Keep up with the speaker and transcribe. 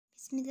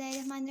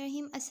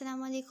Bismillahirrahmanirrahim.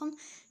 Assalamu alaikum.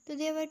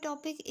 Today our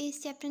topic is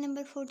chapter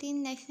number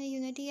 14, National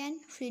Unity and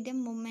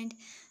Freedom Movement.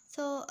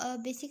 So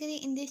basically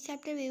in this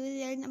chapter we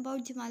will learn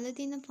about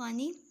Jamaluddin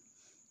Afghani,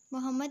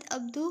 Mohammad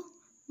Abduh,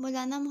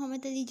 Moulana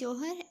Mohammad Ali,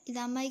 Johar,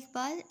 Alamma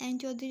Iqbal and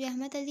Choudhri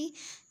Rehmat Ali.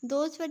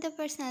 Those were the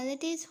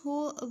personalities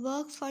who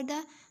worked for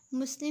the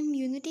Muslim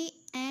unity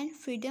and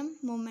freedom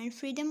movement.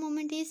 Freedom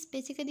movement is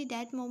basically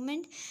that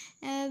movement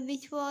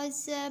which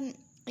was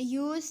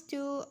used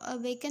to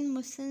awaken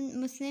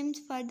Muslims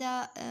for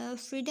the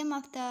freedom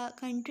of the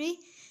country,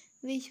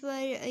 which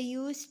were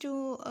used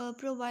to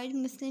provide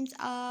Muslims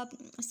a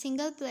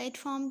single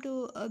platform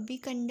to be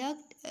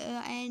conduct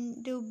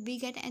and to be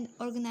get an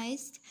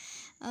organized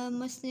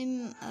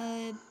Muslim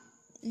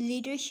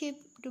leadership,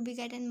 to be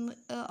get an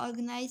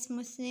organized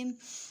Muslim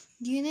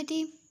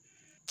unity.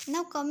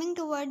 Now coming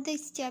toward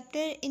this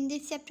chapter, in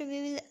this chapter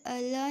we will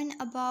learn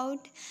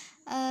about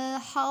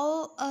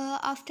how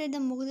after the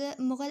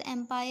Mughal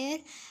Empire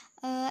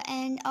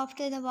and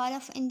after the War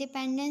of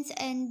Independence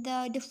and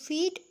the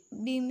defeat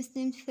the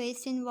Muslims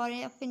faced in War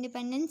of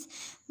Independence,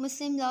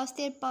 Muslims lost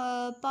their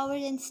power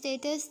and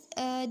status.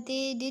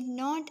 They did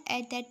not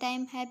at that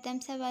time have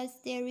themselves, as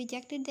they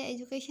rejected the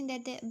education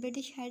that the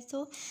British had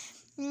so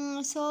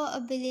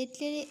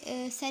belatedly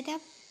set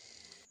up.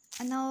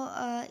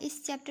 Now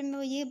इस chapter में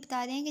वो ये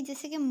बता रहे हैं कि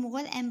जैसे कि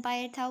मुग़ल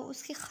एम्पायर था,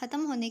 उसके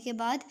ख़त्म होने के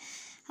बाद,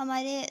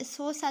 हमारे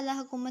 100 साल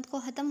हुकूमत को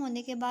ख़त्म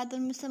होने के बाद और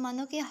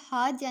मुसलमानों के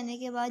हाथ जाने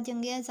के बाद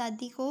जंग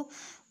आज़ादी को,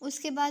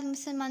 उसके बाद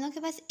मुसलमानों के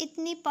पास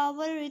इतनी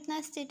पावर और इतना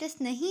स्टेटस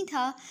नहीं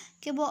था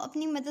कि वो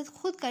अपनी मदद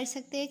खुद कर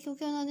सकते,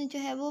 क्योंकि उन्होंने जो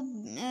है वो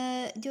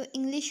जो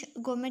इंग्लिश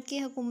गवर्नमेंट की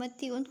हुकूमत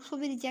थी उनको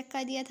भी रिजेक्ट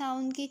कर दिया था।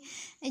 उनकी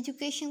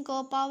एजुकेशन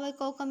को, पावर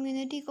को,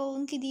 कम्युनिटी को,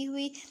 उनकी दी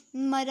हुई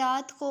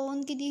मरात को,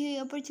 उनकी दी हुई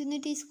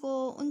अपॉर्चुनिटीज़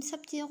को, उन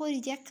सब चीज़ों को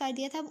रिजेक्ट कर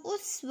दिया था।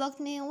 उस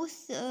वक्त में,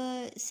 उस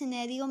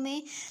सिनेरियो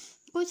में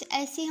कुछ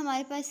ऐसी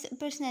हमारे पास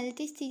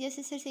पर्सनैलिटीज़ थी,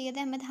 जैसे सर सैयद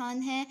अहमद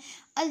खान हैं,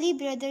 अली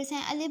ब्रदर्स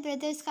हैं। अली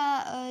ब्रदर्स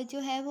का जो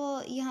है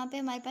वो यहाँ पे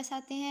हमारे पास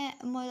आते हैं,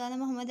 मौलाना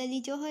मोहम्मद अली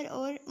जौहर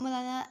और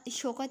मौलाना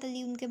शौकत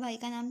अली उनके भाई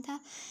का नाम था,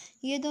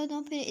 ये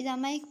दोनों। फिर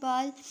अलामा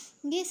इकबाल,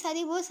 ये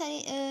सारी वो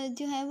सारी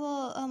जो है वो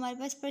हमारे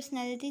पास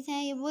पर्सनैलिटीज़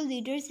हैं। ये वो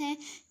लीडर्स हैं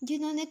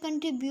जिन्होंने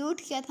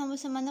कंट्रीब्यूट किया था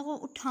मुसलमानों को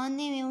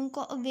उठाने में,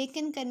 उनको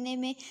अवेकन करने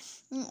में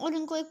और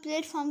उनको एक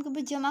प्लेटफॉर्म के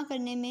ऊपर जमा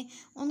करने में,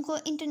 उनको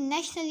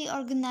इंटरनेशनली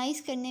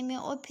ऑर्गेनाइज़ करने में,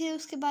 और फिर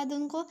उसके बाद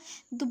उनको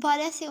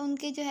दोबारा से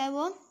उनके जो है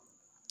वो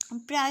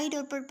प्राइड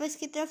और पर्पस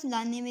की तरफ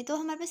लाने में। तो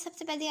हमारे पास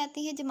सबसे पहले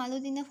आती है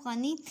जमालुद्दीन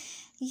अफ़गानी।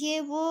 ये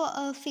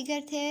वो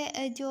फिगर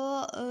थे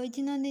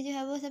जिन्होंने जो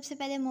है वो सबसे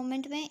पहले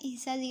मूवमेंट में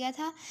हिस्सा लिया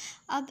था।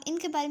 अब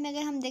इनके बारे में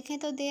अगर हम देखें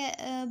तो दे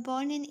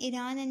born in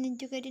Iran and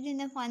educated in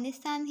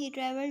Afghanistan. He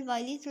travelled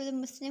widely through the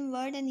Muslim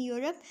world and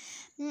Europe.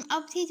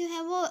 अब थी जो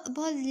है वो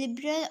बहुत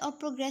लिबरल और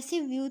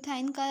प्रोग्रेसिव व्यू था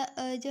इनका,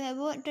 जो है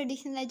वो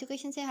ट्रेडिशनल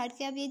एजुकेशन से हट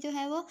के। अब ये जो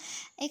है वो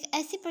एक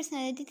ऐसी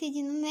पर्सनैलिटी थी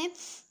जिन्होंने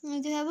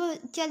जो है वो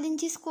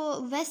चैलेंजेस को,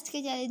 वेस्ट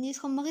के चैलेंजेस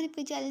को, मगरिब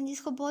के चैलेंजेस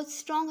को बहुत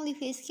स्ट्रांगली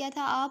फेस किया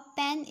था। आप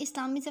पैन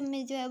इस्लामिज़म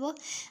में जो है वो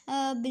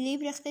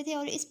बिलीव रखते थे,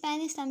 और इस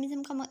पैन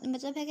इस्लामिज़म का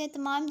मतलब है कि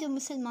तमाम जो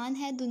मुसलमान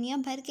हैं दुनिया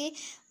भर के,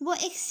 वो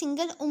एक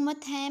सिंगल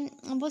उम्मत हैं,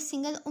 वो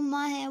सिंगल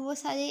उम्मा है, वो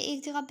सारे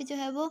एक जगह पे जो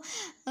है वो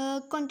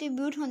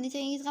कंट्रीब्यूट होने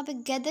चाहिए, एक जगह पे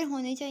गैदर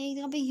होने चाहिए, एक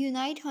जगह पे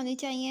यूनाइट होने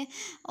चाहिए।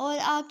 और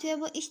आप जो है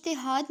वो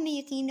इत्तेहाद में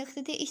यकीन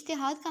रखते थे।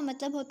 इत्तेहाद का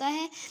मतलब होता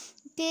है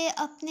कि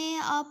अपने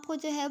आप को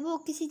जो है वो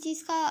किसी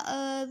चीज़ का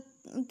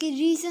कि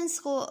रीज़न्स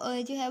को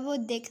जो है वो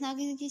देखना,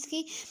 किसी चीज़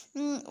की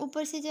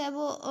ऊपर से जो है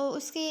वो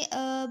उसके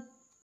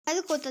हल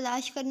को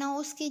तलाश करना,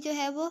 उसकी जो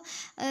है वो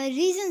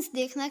रीज़न्स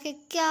देखना कि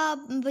क्या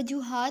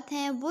वजूहात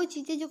हैं, वो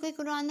चीज़ें जो कि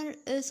कुरान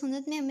और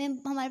सुन्नत में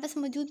हमारे पास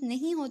मौजूद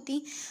नहीं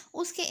होती,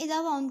 उसके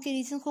अलावा उनके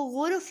रीज़न को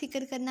गौर व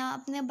फिक्र करना,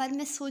 अपने बारे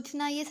में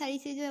सोचना, ये सारी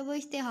चीज़ें जो है वो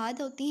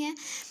इज्तिहाद होती हैं।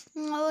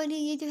 और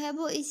ये जो है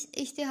वो इस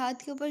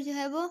इज्तिहाद के ऊपर जो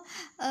है वो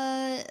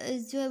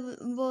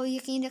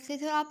यकीन रखते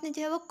थे। और आपने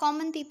जो है वो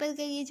कॉमन पीपल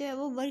के लिए जो है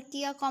वो वर्क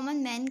किया, कॉमन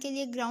मैन के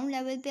लिए ग्राउंड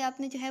लेवल पे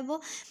आपने जो है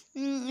वो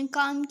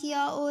काम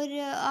किया। और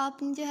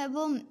आपने जो है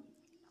वो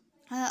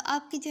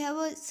आपकी जो है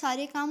वो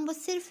सारे काम वो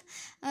सिर्फ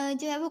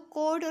जो है वो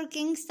कोर्ट और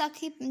किंग्स तक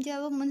ही जो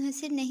है वो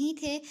मुनहसर नहीं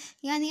थे,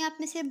 यानी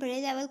आपने सिर्फ बड़े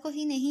लेवल को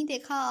ही नहीं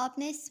देखा,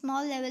 आपने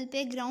स्मॉल लेवल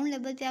पे, ग्राउंड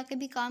लेवल पे आके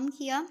भी काम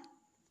किया।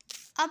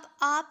 अब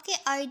आपके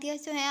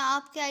आइडियाज़ जो हैं,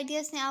 आपके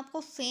आइडियाज़ ने आपको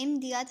फेम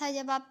दिया था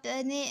जब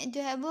आपने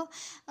जो है वो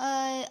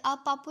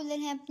आप पॉपुलर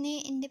हैं अपने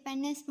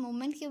इंडिपेंडेंस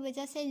मूवमेंट की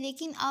वजह से,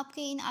 लेकिन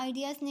आपके इन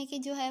आइडियाज़ ने कि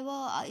जो है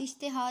वो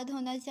इज्तिहाद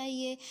होना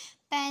चाहिए,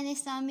 पैन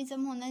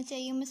इस्लामिज़म होना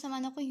चाहिए,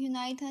 मुसलमानों को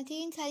यूनाइट होना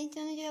चाहिए, इन सारी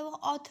चीज़ों ने जो है वो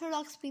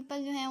ऑर्थोडॉक्स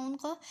पीपल जो हैं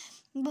उनको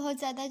बहुत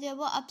ज़्यादा जो है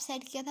वो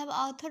अपसेट किया था। अब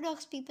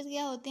ऑर्थोडॉक्स पीपल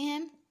क्या होते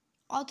हैं,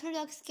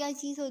 ऑर्थोडॉक्स क्या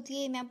चीज़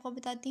होती है, मैं आपको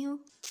बताती हूँ।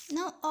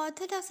 Now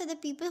Orthodox are the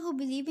people who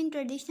believe in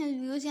traditional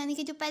views, यानी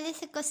कि जो पहले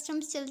से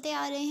कस्टम्स चलते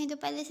आ रहे हैं, जो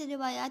पहले से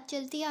रिवायात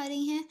चलती आ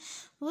रही हैं,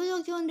 वो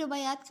लोग जो उन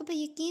रिवायात के ऊपर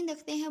यकीन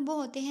रखते हैं वो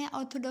होते हैं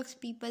ऑर्थोडॉक्स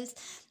पीपल्स।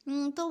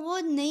 तो वो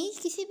नई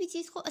किसी भी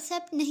चीज़ को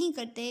एक्सेप्ट नहीं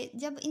करते।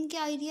 जब इनके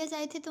आइडियाज़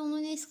आए थे तो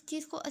उन्होंने इस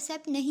चीज़ को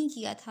एक्सेप्ट नहीं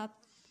किया था।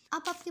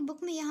 अब आपकी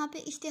बुक में यहाँ पे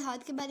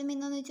इत्तेहाद के बारे में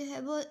इन्होंने जो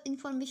है वो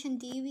इंफॉर्मेशन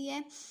दी हुई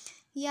है।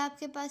 ये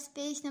आपके पास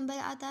पेज नंबर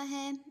आता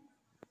है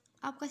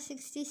आपका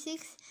 66,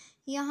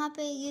 यहाँ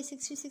पे ये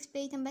 66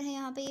 पेज नंबर है।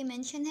 यहाँ पे ये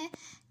मेंशन है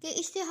कि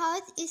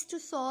इत्तेहाद is to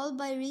solve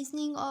by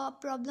reasoning और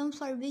problem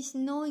for which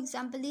no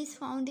example is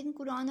found in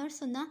Quran और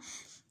सुन्ना।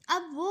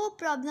 अब वो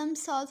प्रॉब्लम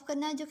सॉल्व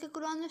करना जो कि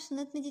कुरान और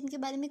सुन्नत में जिनके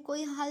बारे में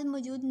कोई हल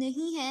मौजूद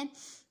नहीं है,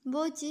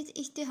 वो चीज़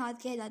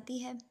इत्तेहाद कहलाती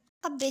है।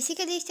 अब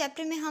बेसिकली इस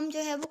चैप्टर में हम जो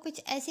है वो कुछ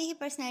ऐसी ही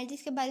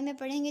पर्सनैलिटीज़ के बारे में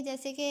पढ़ेंगे,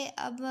 जैसे कि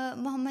अब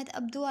मोहम्मद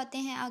अब्दू आते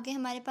हैं आगे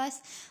हमारे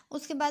पास,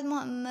 उसके बाद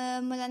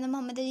मौलाना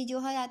मोहम्मद अली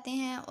जोहर आते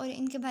हैं, और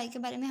इनके भाई के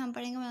बारे में हम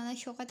पढ़ेंगे मौलाना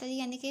शौकत अली,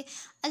 यानी कि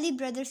अली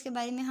ब्रदर्स के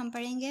बारे में हम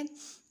पढ़ेंगे।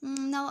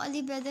 नाउ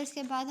अली ब्रदर्स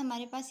के बाद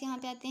हमारे पास यहाँ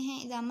पे आते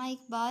हैं अलामा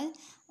इकबाल,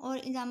 और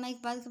अलामा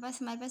इकबाल के पास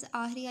हमारे पास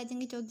आखिरी आ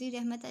जाएंगे चौधरी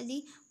रहमत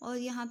अली, और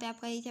यहाँ पे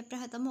आपका ये चैप्टर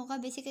ख़त्म होगा।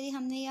 बेसिकली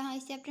हमने यहाँ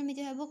इस चैप्टर में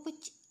जो है वो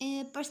कुछ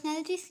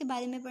पर्सनैलिटीज़ के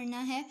बारे में पढ़ना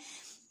है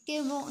कि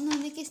वो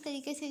उन्होंने किस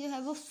तरीके से जो है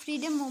वो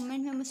फ्रीडम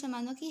मूवमेंट में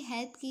मुसलमानों की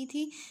हेल्प की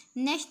थी,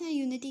 नेशनल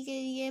यूनिटी के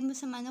लिए,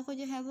 मुसलमानों को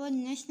जो है वो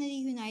नेशनली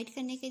यूनाइट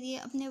करने के लिए,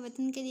 अपने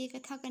वतन के लिए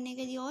इकट्ठा करने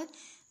के लिए, और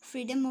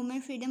फ्रीडम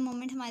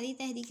मूवमेंट हमारी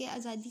तहरीक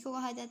आज़ादी को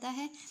कहा जाता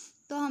है।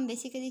 तो हम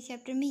बेसिकली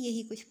चैप्टर में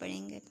यही कुछ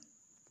पढ़ेंगे।